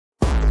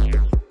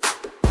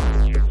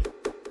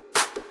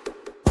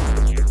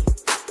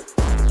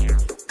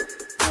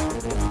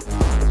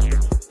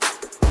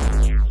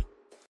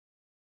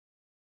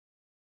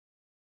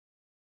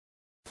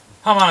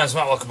Hi, my name is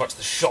Matt, welcome back to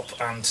the shop,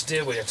 and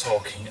today we are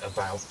talking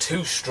about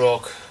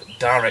two-stroke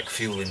direct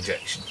fuel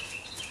injection.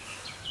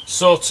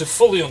 So to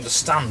fully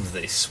understand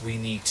this, we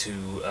need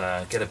to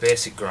get a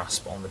basic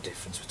grasp on the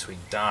difference between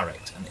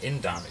direct and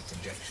indirect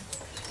injection.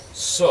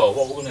 So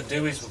what we're going to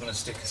do is we're going to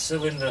stick a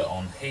cylinder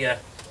on here,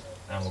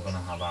 and we're going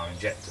to have our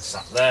injector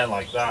sat there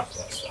like that.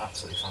 That's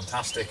absolutely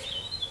fantastic.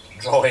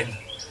 Drawing.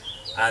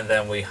 And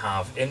then we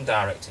have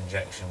indirect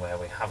injection where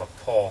we have a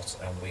port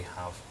and we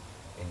have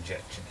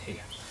injection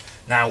here.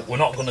 Now, we're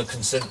not going to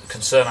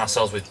concern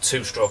ourselves with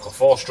two-stroke or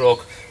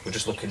four-stroke, we're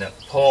just looking at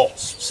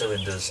ports,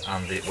 cylinders,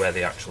 and where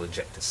the actual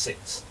injector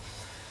sits.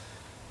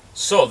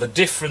 So, the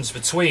difference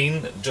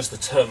between, just the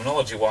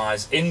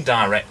terminology-wise,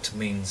 indirect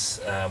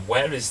means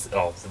where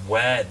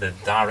the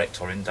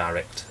direct or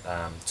indirect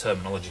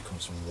terminology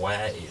comes from,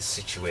 where it is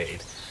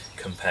situated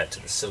compared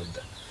to the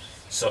cylinder.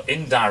 So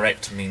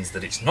indirect means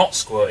that it's not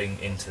squirting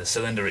into the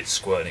cylinder, it's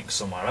squirting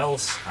somewhere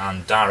else,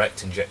 and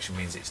direct injection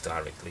means it's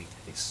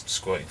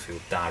squirting fuel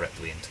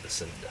directly into the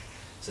cylinder.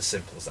 It's as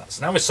simple as that.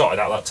 So now we've sorted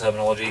out that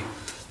terminology,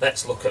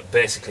 let's look at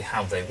basically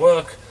how they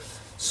work.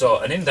 So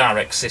an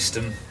indirect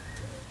system,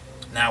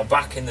 now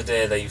back in the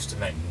day they used to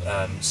make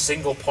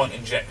single point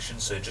injection,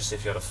 so just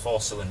if you had a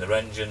 4-cylinder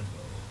engine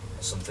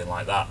or something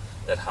like that,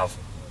 they'd have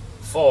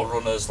 4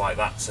 runners like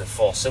that, so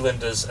 4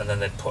 cylinders, and then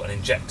they'd put an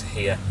injector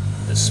here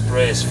that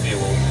sprays fuel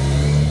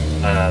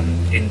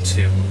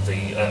into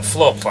the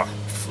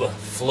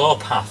flow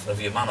path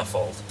of your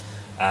manifold,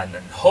 and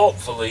then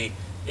hopefully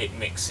it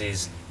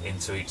mixes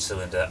into each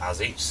cylinder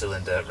as each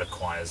cylinder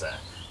requires air.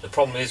 The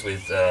problem is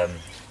with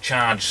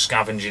charge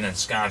scavenging and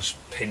charge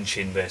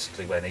pinching,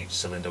 basically when each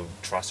cylinder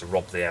tries to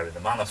rob the air in the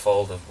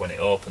manifold of when it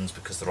opens,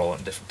 because they're all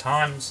at different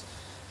times.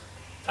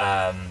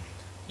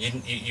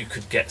 You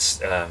could get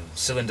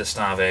cylinder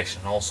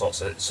starvation and all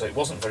sorts of, so it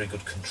wasn't very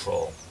good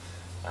control.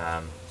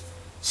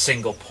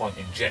 Single point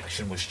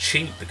injection was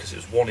cheap because it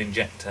was one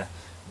injector,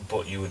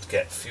 but you would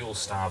get fuel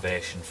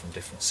starvation from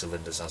different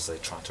cylinders as they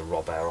try to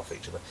rob air off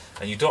each other,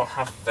 and you don't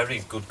have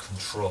very good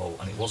control,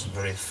 and it wasn't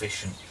very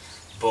efficient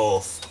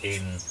both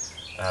in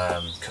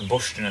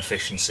combustion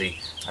efficiency,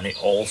 and it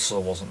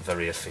also wasn't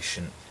very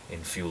efficient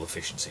in fuel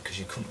efficiency because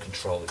you couldn't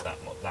control it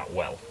that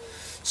well.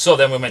 So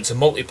then we went to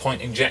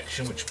multi-point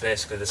injection, which is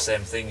basically the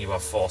same thing. You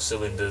have 4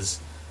 cylinders,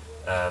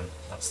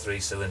 that's 3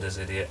 cylinders,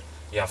 idiot.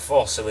 You have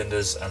 4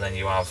 cylinders, and then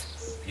you have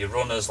your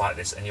runners like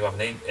this, and you have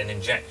an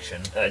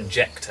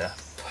injector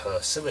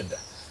per cylinder.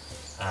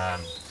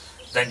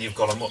 Then you've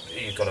got a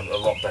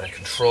lot better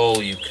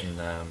control. You can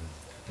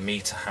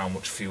meter how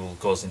much fuel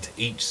goes into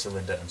each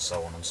cylinder, and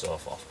so on and so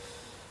forth.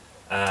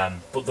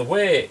 But the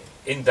way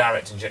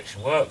indirect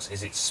injection works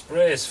is it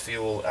sprays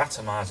fuel,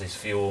 atomizes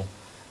fuel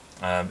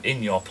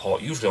in your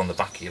port, usually on the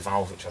back of your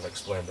valve, which I've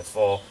explained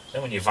before.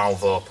 Then when your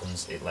valve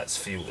opens, it lets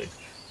fuel in.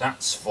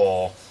 That's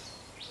for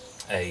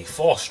a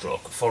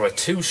 4-stroke. For a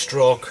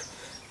 2-stroke,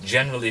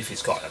 generally if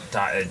it's got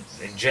an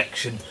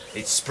injection,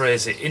 it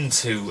sprays it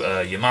into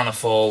your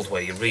manifold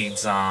where your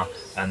reeds are,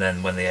 and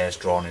then when the air's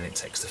drawn in, it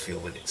takes the fuel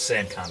with it.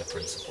 Same kind of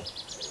principle.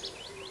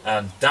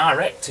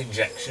 Direct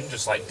injection,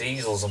 just like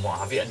diesels and what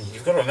have you, and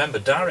you've got to remember,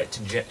 direct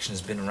injection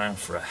has been around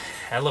for a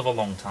hell of a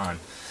long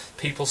time.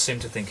 People seem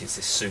to think it's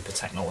this super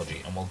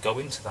technology, and we'll go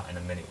into that in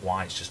a minute,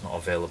 why it's just not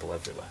available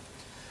everywhere.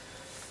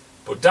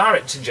 But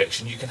direct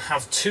injection, you can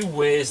have 2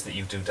 ways that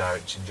you do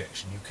direct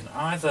injection. You can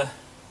either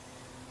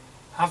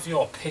have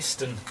your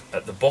piston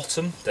at the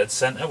bottom, dead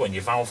centre, when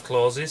your valve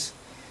closes,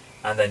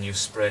 and then you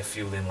spray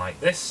fuel in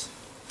like this,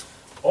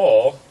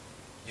 or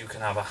you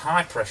can have a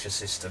high pressure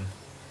system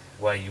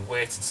where you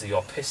wait until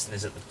your piston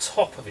is at the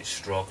top of its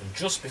stroke, and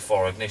just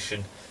before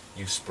ignition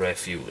you spray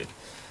fuel in.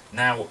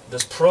 Now,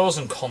 there's pros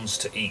and cons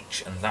to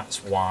each, and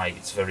that's why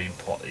it's very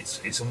important.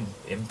 It's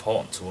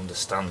important to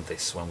understand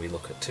this when we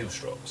look at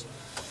 2-strokes.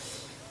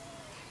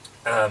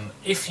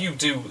 If you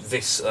do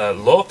this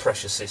low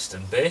pressure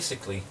system,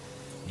 basically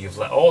you've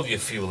let all your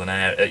fuel and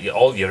air,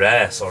 all your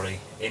air,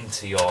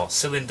 into your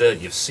cylinder.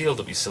 You've sealed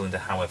up your cylinder,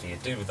 however you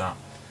do that,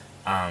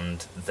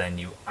 and then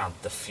you add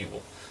the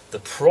fuel. The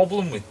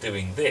problem with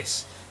doing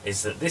this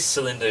is that this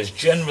cylinder is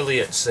generally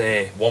at,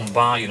 say, 1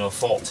 bar,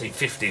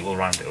 50, we'll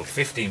round it up,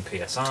 15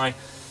 psi,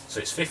 so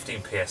it's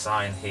 15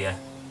 psi in here,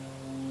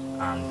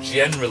 and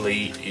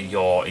generally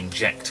your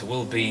injector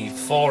will be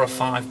 4 or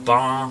 5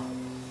 bar,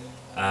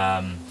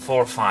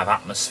 4 or 5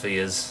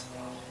 atmospheres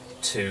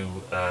to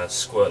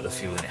squirt the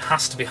fuel in. It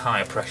has to be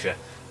higher pressure.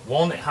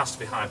 One, it has to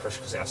be higher pressure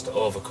because it has to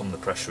overcome the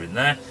pressure in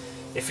there.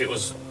 If it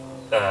was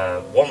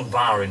 1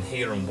 bar in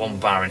here and 1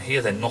 bar in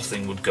here, then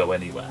nothing would go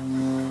anywhere.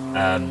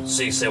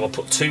 So you say, well,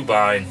 put 2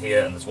 bar in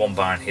here and there's 1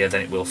 bar in here,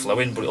 then it will flow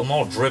in, but it'll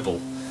more dribble.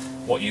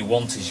 What you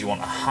want is you want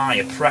a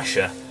higher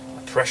pressure,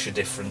 a pressure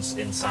difference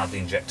inside the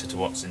injector to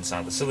what's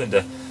inside the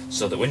cylinder,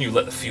 so that when you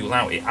let the fuel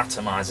out, it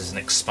atomizes and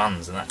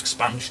expands, and that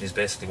expansion is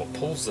basically what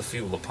pulls the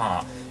fuel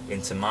apart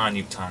into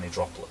minute tiny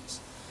droplets.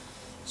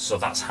 So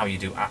that's how you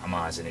do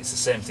atomizing. It's the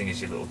same thing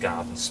as your little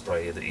garden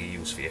sprayer that you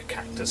use for your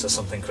cactus or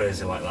something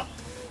crazy like that.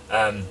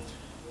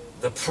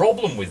 The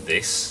problem with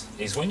this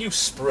is when you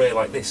spray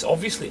like this,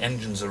 obviously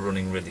engines are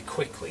running really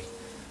quickly,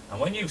 and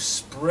when you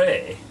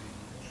spray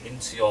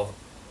into your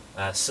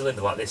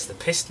cylinder like this, the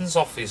piston's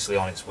obviously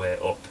on its way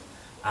up,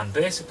 and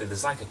basically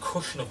there's like a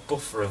cushion of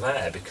buffer of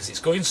air because it's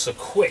going so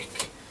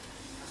quick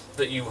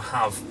that you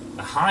have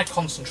a high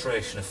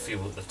concentration of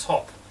fuel at the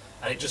top,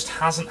 and it just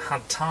hasn't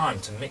had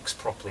time to mix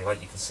properly.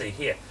 Like you can see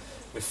here,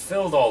 we've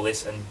filled all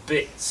this, and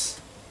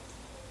bits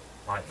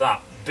like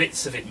that,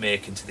 bits of it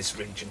make into this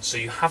region, so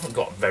you haven't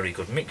got a very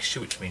good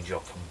mixture, which means your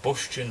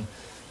combustion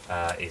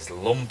is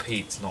lumpy,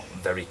 it's not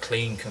very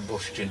clean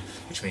combustion,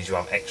 which means you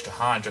have extra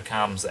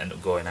hydrocarbons that end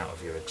up going out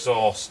of your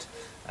exhaust.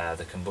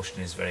 The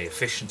combustion is very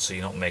efficient, so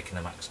you're not making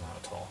the maximum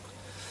amount of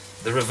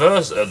torque. The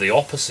reverse, or the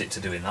opposite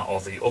to doing that, or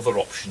the other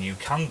option you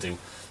can do,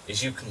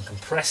 is you can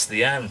compress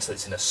the air until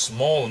it's in a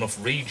small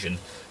enough region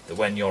that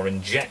when your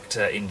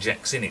injector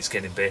injects in, it's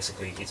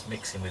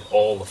mixing with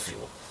all the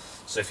fuel.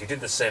 So if you did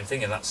the same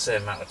thing in that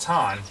same amount of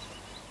time,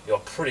 you're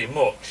pretty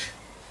much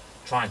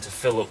trying to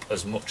fill up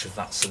as much of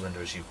that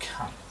cylinder as you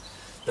can.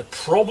 The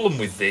problem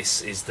with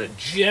this is that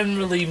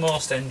generally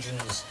most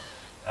engines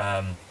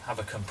have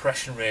a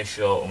compression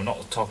ratio, and we're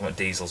not talking about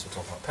diesels, we're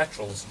talking about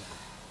petrols.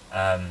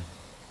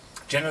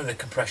 Generally the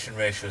compression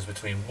ratio is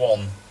between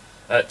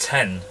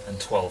 10 and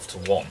 12 to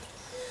 1.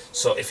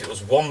 So if it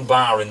was 1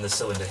 bar in the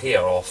cylinder here,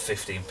 or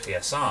 15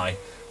 psi,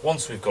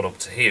 once we've got up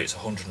to here it's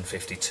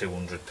 150,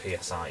 200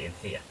 psi in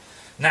here.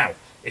 Now,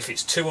 if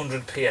it's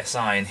 200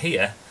 psi in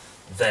here,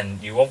 then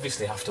you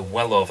obviously have to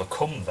well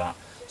overcome that.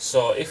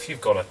 So if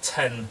you've got a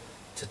 10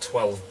 to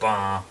 12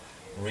 bar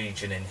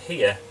region in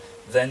here,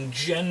 then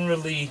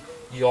generally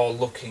you're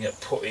looking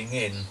at putting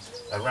in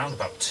around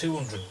about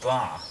 200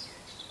 bar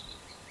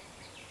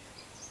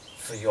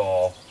for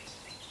your,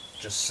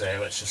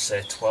 let's just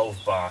say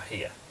 12 bar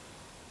here.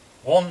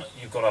 One,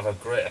 you've got to have a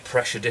greater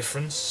pressure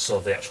difference so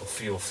the actual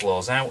fuel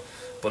flows out,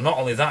 but not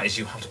only that is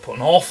you have to put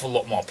an awful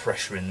lot more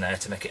pressure in there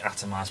to make it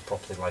atomise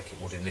properly like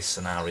it would in this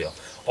scenario,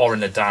 or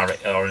in a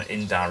direct or an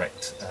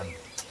indirect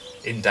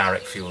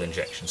fuel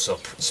injection, so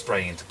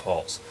spraying into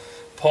ports.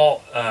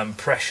 Port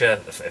pressure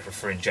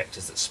for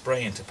injectors that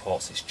spray into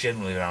ports is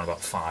generally around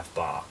about 5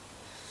 bar.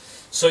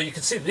 So you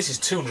can see this is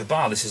 200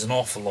 bar, this is an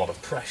awful lot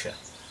of pressure.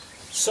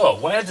 So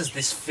where does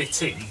this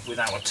fit in with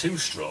our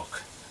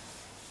two-stroke?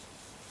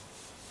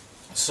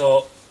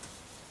 So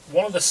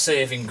one of the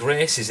saving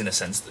graces, in a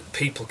sense, that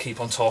people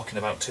keep on talking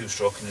about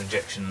two-stroke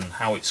injection and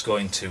how it's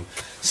going to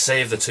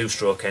save the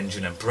two-stroke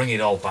engine and bring it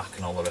all back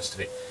and all the rest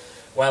of it.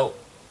 Well,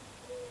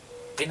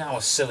 in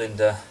our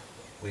cylinder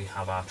we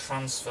have our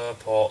transfer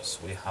ports,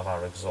 we have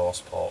our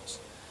exhaust ports,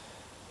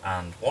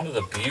 and one of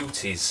the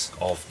beauties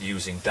of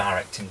using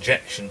direct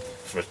injection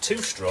for a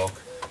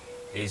two-stroke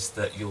is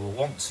that you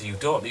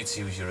don't need to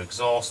use your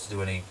exhaust to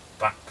do any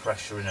back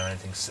pressuring or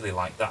anything silly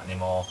like that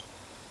anymore.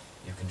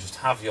 You can just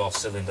have your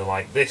cylinder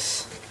like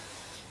this,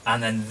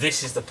 and then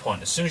this is the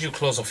point. As soon as you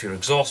close off your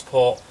exhaust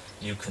port,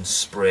 you can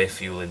spray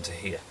fuel into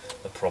here.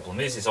 The problem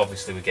is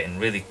obviously we're getting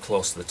really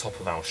close to the top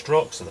of our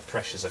stroke, so the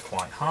pressures are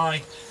quite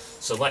high.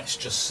 So let's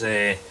just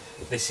say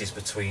this is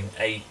between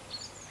 8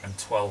 and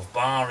 12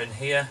 bar in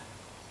here.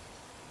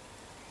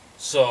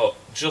 So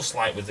just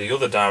like with the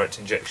other direct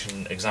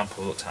injection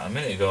example we looked at a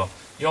minute ago,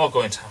 you're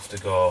going to have to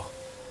go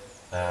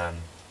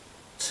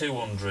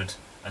 200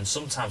 and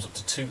sometimes up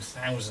to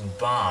 2000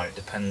 bar. It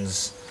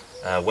depends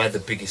where the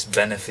biggest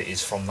benefit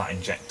is from that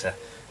injector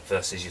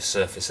versus your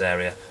surface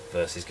area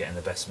versus getting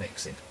the best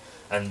mix in.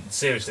 And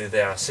seriously,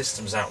 there are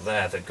systems out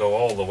there that go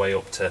all the way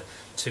up to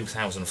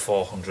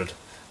 2400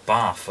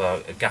 bar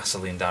for a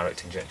gasoline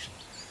direct injection,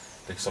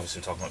 because obviously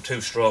we're talking about two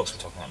strokes, we're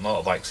talking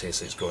about motorbikes here,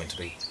 so it's going to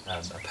be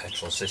a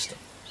petrol system.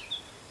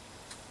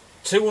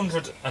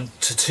 200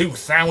 to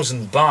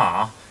 2000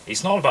 bar,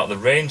 it's not about the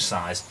range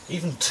size.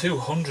 Even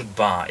 200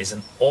 bar is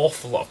an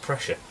awful lot of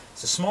pressure.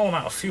 It's a small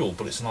amount of fuel,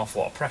 but it's an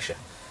awful lot of pressure.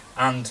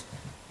 And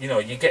you know,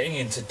 you're getting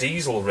into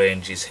diesel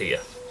ranges here.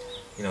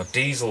 You know,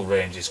 diesel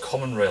ranges,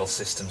 common rail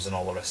systems and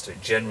all the rest of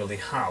it generally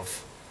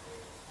have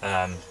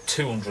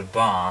 200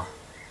 bar,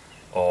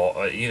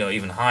 or you know,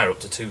 even higher, up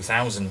to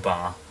 2000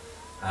 bar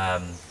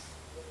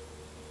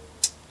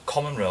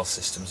common rail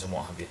systems and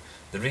what have you.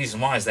 The reason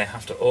why is they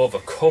have to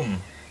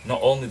overcome not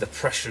only the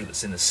pressure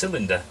that's in the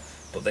cylinder,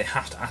 but they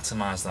have to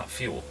atomise that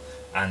fuel,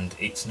 and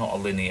it's not a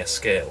linear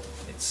scale,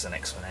 it's an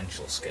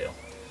exponential scale.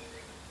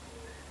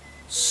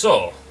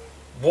 So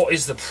what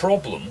is the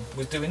problem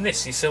with doing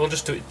this? You say, well,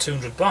 just do it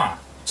 200 bar.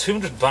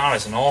 200 bar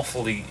is an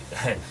awfully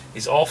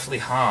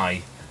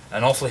high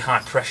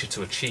pressure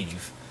to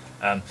achieve,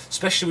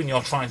 especially when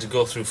you're trying to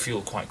go through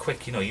fuel quite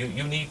quick. You know,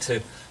 you need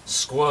to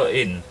squirt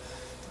in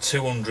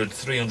 200,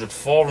 300,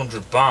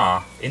 400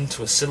 bar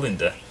into a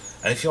cylinder,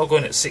 and if you're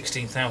going at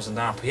 16,000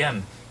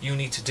 RPM, you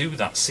need to do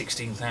that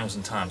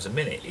 16,000 times a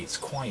minute. It's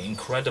quite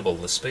incredible,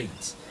 the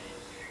speeds.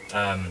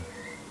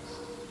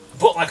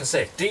 But like I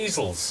say,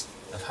 diesels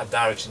have had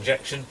direct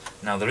injection.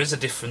 Now there is a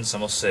difference, I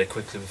must say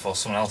quickly before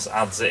someone else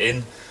adds it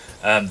in.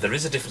 There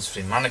is a difference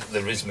between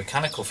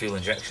mechanical fuel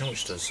injection,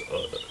 which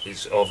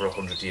is over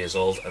 100 years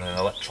old, and an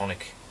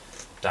electronic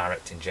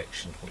direct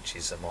injection, which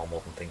is a more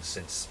modern thing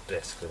since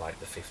basically like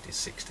the 50s,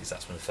 60s.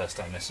 That's when they first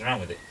started messing around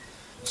with it.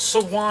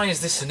 So why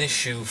is this an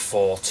issue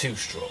for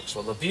two-strokes?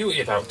 Well, the beauty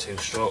about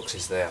two-strokes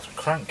is they have a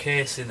crank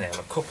casing, they have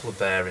a couple of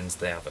bearings,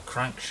 they have a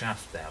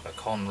crankshaft, they have a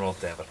conrod,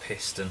 they have a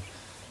piston,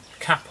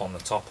 cap on the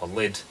top, a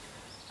lid,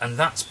 and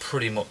that's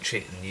pretty much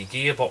it. And your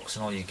gearbox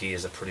and all your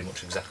gears are pretty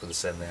much exactly the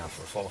same they are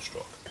for a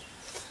four-stroke.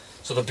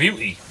 So the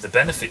beauty, the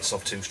benefits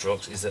of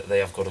two-strokes is that they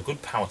have got a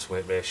good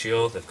power-to-weight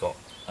ratio, they've got,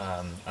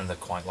 and they're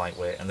quite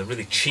lightweight, and they're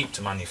really cheap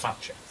to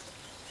manufacture.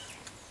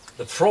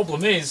 The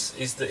problem is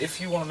that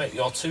if you want to make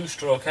your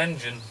two-stroke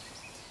engine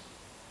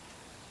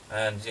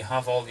and you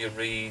have all your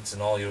reeds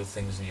and all your other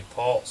things and your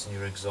ports and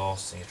your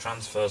exhausts and your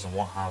transfers and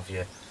what have you,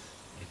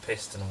 your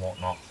piston and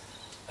whatnot,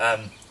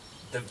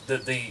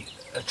 the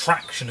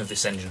attraction of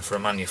this engine for a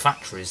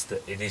manufacturer is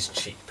that it is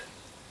cheap.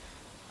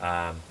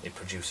 It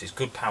produces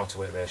good power to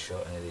weight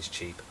ratio, and it is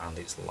cheap, and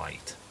it's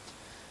light.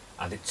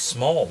 And it's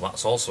small,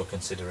 that's also a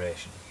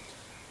consideration.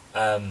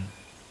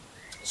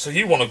 So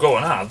you want to go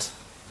and add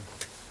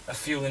a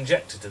fuel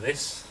injector to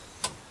this,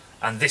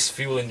 and this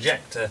fuel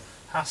injector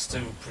has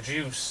to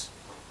produce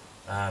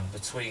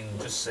between,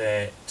 just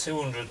say,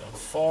 200 and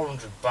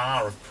 400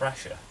 bar of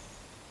pressure,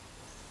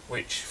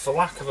 which, for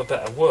lack of a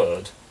better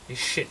word, is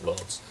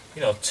shitloads.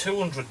 You know,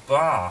 200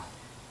 bar,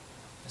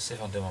 let's see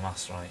if I do my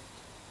maths right,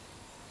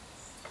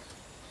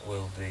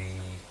 will be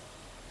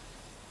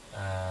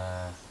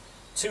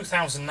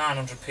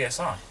 2,900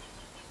 psi.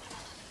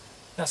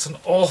 That's an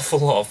awful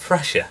lot of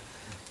pressure.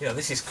 You know,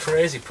 this is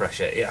crazy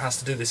pressure. It has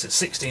to do this at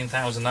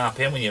 16,000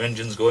 RPM when your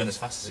engine's going as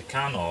fast as it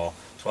can, or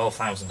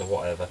 12,000 or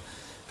whatever.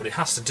 But it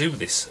has to do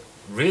this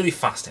really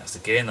fast. It has to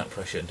gain that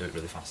pressure and do it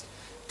really fast.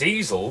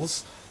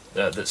 Diesels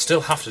that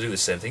still have to do the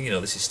same thing. You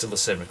know, this is still the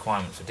same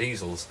requirement for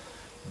diesels.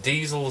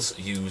 Diesels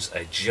use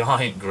a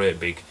giant, great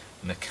big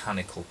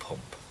mechanical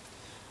pump.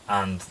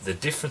 And the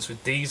difference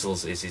with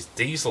diesels is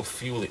diesel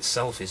fuel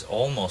itself is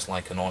almost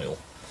like an oil.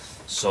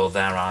 So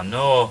there are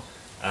no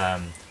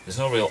there's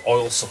no real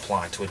oil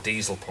supply to a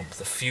diesel pump.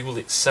 The fuel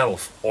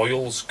itself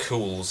oils,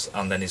 cools,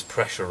 and then is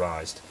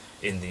pressurised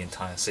in the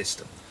entire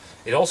system.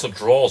 It also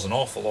draws an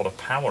awful lot of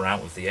power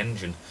out of the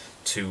engine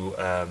to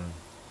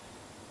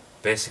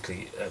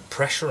basically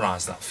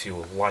pressurise that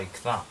fuel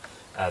like that.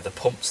 The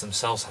pumps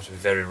themselves have to be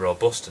very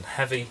robust and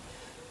heavy,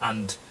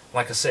 and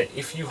like I say,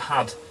 if you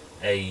had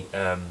a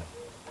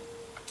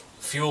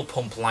fuel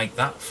pump like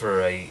that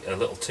for a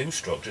little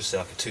two-stroke, just say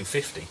like a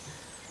 250,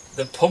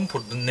 the pump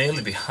would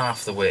nearly be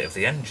half the weight of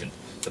the engine.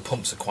 The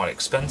pumps are quite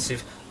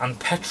expensive, and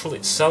petrol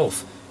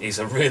itself is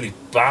a really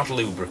bad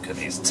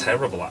lubricant. It's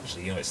terrible,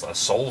 actually. You know, it's like a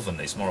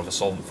solvent. It's more of a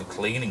solvent for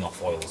cleaning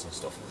off oils and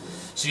stuff.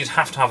 So you'd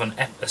have to have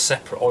a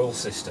separate oil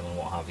system and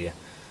what have you.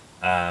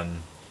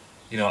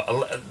 You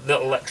know,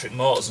 little electric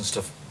motors and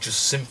stuff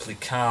just simply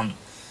can't.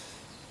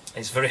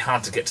 It's very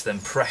hard to get to them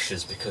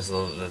pressures because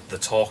of the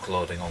torque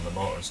loading on the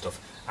motor and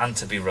stuff, and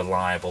to be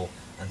reliable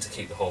and to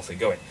keep the whole thing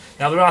going.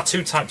 Now, there are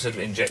two types of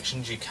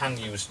injections. You can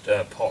use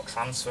port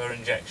transfer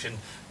injection.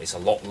 It's a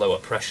lot lower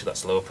pressure.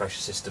 That's a lower pressure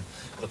system.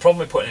 But the problem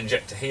with putting an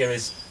injector here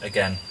is,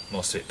 again,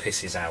 most of it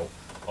pisses out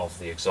of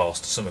the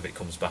exhaust. Some of it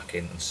comes back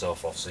in and so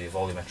forth. So your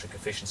volumetric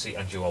efficiency,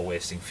 and you are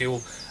wasting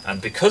fuel.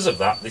 And because of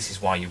that, this is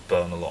why you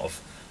burn a lot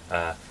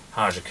of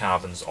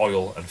hydrocarbons,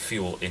 oil and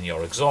fuel in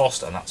your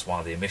exhaust, and that's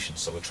why the emissions.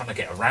 So we're trying to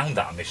get around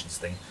that emissions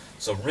thing.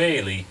 So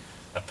really,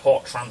 a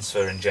port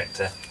transfer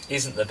injector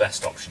isn't the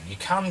best option. You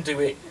can do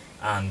it,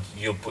 and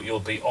you'll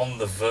be on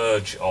the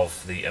verge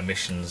of the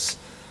emissions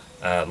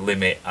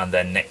limit, and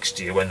then next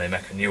year when they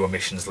make a new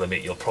emissions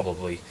limit, you'll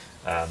probably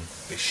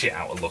be shit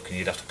out of luck, and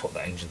you'd have to put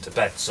that engine to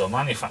bed. So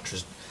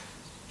manufacturers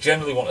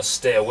generally want to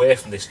stay away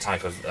from this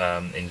type of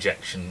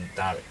injection,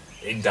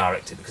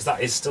 indirected, because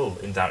that is still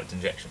indirect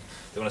injection.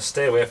 They want to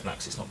stay away from that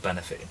because it's not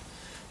benefiting.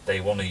 They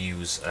want to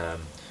use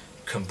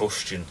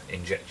combustion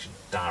injection,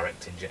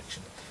 direct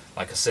injection.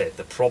 Like I said,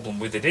 the problem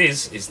with it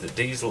is that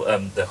diesel.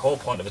 The whole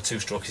point of a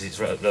two-stroke is it's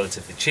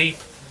relatively cheap,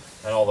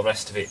 and all the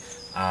rest of it,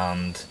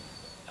 and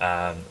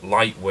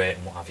lightweight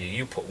and what have you.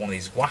 You put one of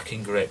these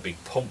whacking great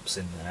big pumps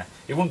in there.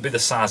 It wouldn't be the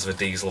size of a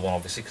diesel one,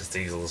 obviously, because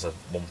diesels are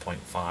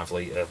 1.5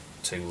 litre,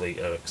 2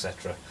 litre,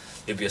 etc.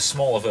 It'd be a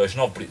smaller version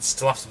of, but it'd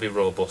still have to be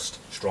robust,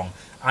 strong,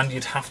 and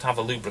you'd have to have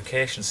a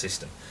lubrication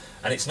system.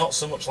 And it's not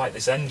so much like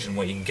this engine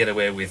where you can get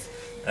away with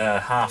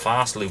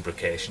half-arsed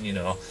lubrication. You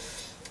know,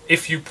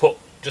 if you put,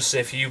 just say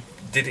if you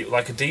did it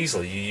like a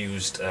diesel, you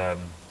used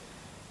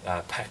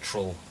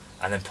petrol,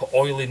 and then put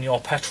oil in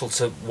your petrol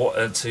to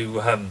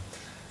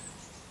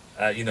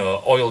you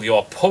know, oil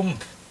your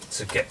pump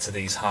to get to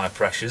these high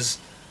pressures,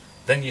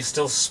 then you're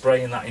still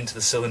spraying that into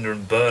the cylinder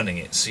and burning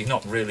it, so you're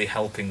not really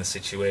helping the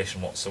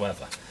situation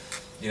whatsoever.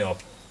 You know,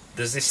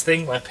 there's this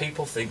thing where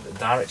people think that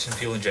direct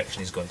fuel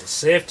injection is going to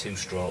save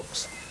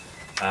two-strokes.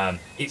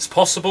 It's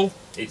possible.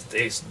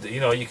 It's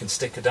you know, you can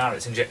stick a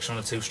direct injection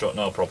on a two-stroke,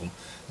 no problem.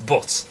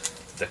 But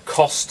the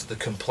cost, the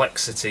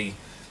complexity,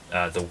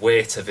 the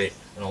weight of it,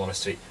 and all the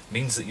rest of it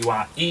means that you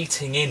are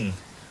eating in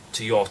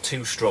to your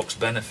two-strokes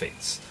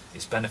benefits.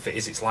 Its benefit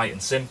is it's light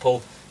and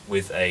simple.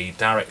 with a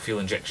direct fuel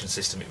injection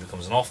system, it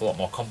becomes an awful lot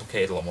more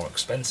complicated, a lot more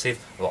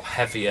expensive, a lot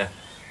heavier,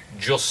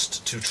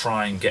 just to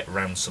try and get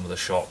around some of the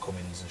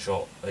shortcomings and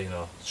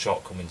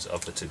shortcomings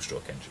of the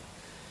two-stroke engine.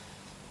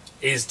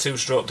 Is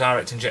two-stroke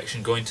direct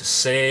injection going to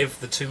save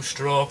the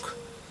two-stroke?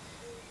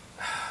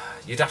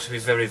 You'd have to be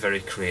very, very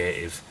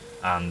creative,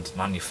 and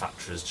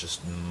manufacturers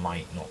just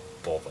might not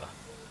bother.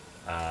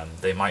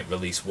 They might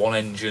release one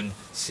engine,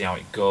 see how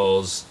it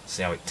goes,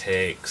 see how it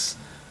takes,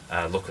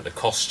 look at the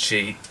cost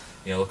sheet,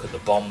 look at the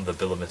BOM, the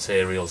bill of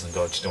materials, and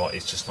go, do you know what,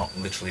 it's just not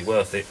literally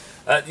worth it.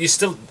 You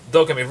still,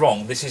 don't get me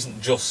wrong, this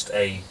isn't just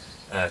a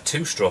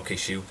two-stroke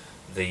issue.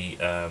 The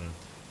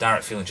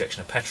direct fuel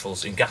injection of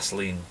petrols in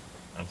gasoline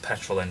and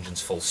petrol engines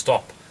full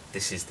stop,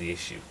 this is the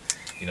issue.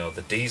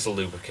 The diesel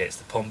lubricates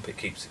the pump, it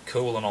keeps it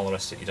cool and all the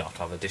rest of it. You don't have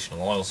to have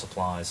additional oil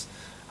supplies.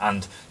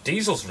 And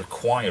diesels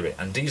require it,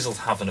 and diesels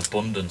have an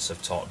abundance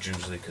of torque,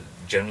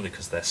 generally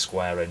because they're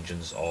square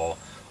engines or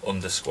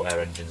under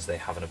square engines, they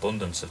have an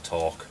abundance of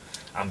torque.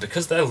 And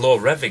because they're low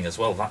revving as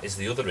well, that is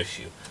the other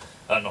issue.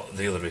 Not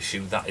the other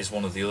issue, that is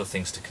one of the other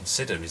things to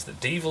consider, is that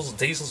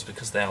diesels,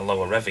 because they are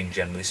lower revving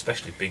generally,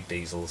 especially big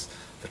diesels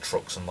for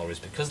trucks and lorries,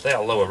 because they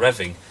are lower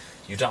revving,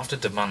 you don't have to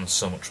demand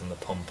so much from the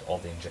pump or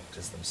the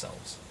injectors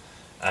themselves.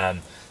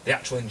 The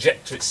actual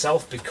injector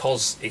itself,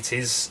 because it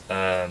is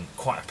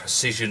quite a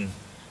precision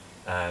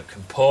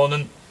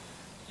component,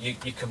 you're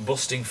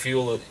combusting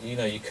fuel,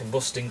 you're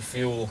combusting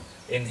fuel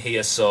in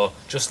here, so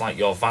just like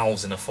your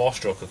valves in a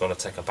four-stroke have got to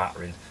take a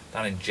battering,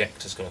 that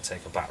injector's got to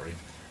take a battering.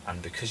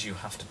 And because you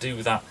have to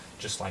do that,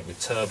 just like with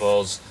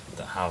turbos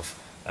that have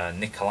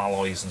nickel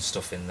alloys and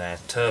stuff in their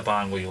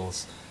turbine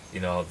wheels,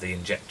 the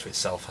injector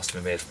itself has to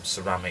be made from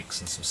ceramics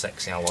and some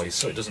sexy alloys,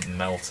 so it doesn't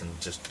melt and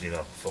just,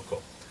 fuck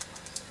up.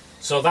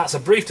 So that's a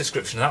brief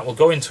description of that. We'll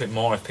go into it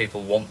more if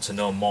people want to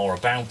know more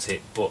about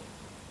it, but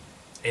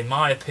in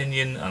my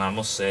opinion, and I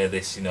must say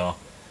this, in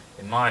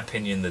my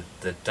opinion,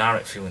 the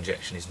direct fuel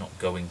injection is not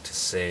going to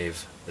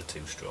save the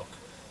two-stroke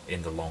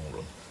in the long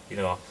run.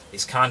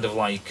 It's kind of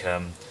like,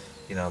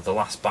 the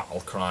last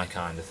battle cry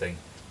kind of thing.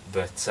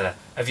 But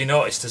have you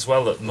noticed as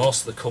well that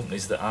most of the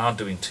companies that are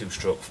doing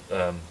two-stroke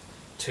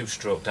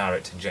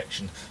direct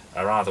injection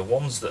are either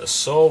ones that are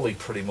solely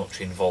pretty much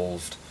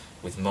involved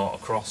with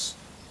motocross,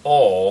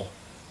 or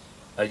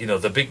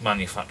the big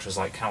manufacturers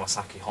like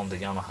Kawasaki, Honda,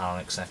 Yamaha,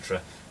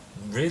 etc.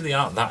 really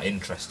aren't that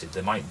interested.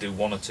 They might do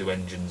one or two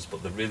engines,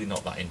 but they're really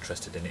not that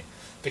interested in it,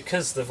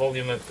 because the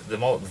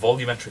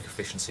volumetric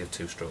efficiency of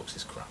two-strokes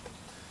is crap.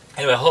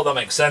 Anyway, I hope that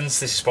makes sense.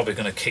 This is probably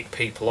going to kick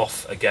people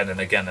off again and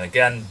again and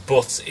again,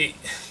 but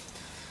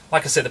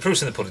like I said, the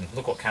proof's in the pudding.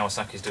 Look what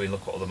Kawasaki's doing,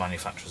 look what other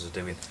manufacturers are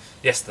doing.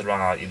 Yes, there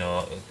are, a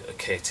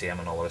KTM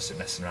and all the rest of it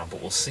messing around, but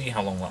we'll see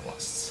how long that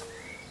lasts.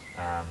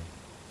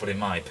 But in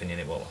my opinion,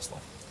 it won't last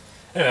long.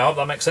 Anyway, I hope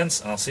that makes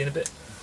sense, and I'll see you in a bit.